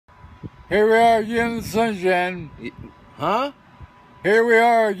Here we are again in the sunshine. Huh? Here we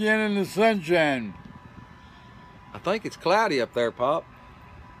are again in the sunshine. I think it's cloudy up there, Pop.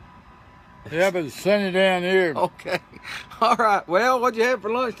 Yeah, but it's sunny down here. Okay. All right. Well, what'd you have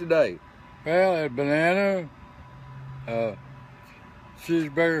for lunch today? Well, I had banana,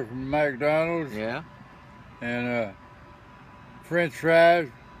 cheeseburger from McDonald's, Yeah. and French fries,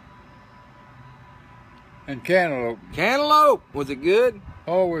 and cantaloupe. Cantaloupe. Was it good?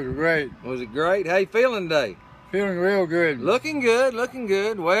 Oh, it was great. Was it great? How you feeling today? Feeling real good. Looking good. Looking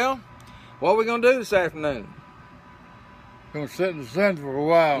good. Well, what are we gonna do this afternoon? Gonna sit in the sun for a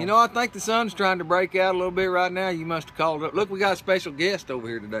while. You know, I think the sun's trying to break out a little bit right now. You must have called up. Look, we got a special guest over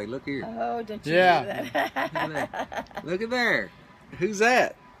here today. Look here. Oh, don't you Yeah. do that. Look at there. Who's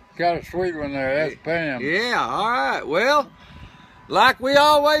that? Got a sweet one there. That's Pam. Yeah, all right. Well, like we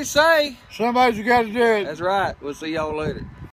always say. Somebody's got to do it. That's right. We'll see y'all later.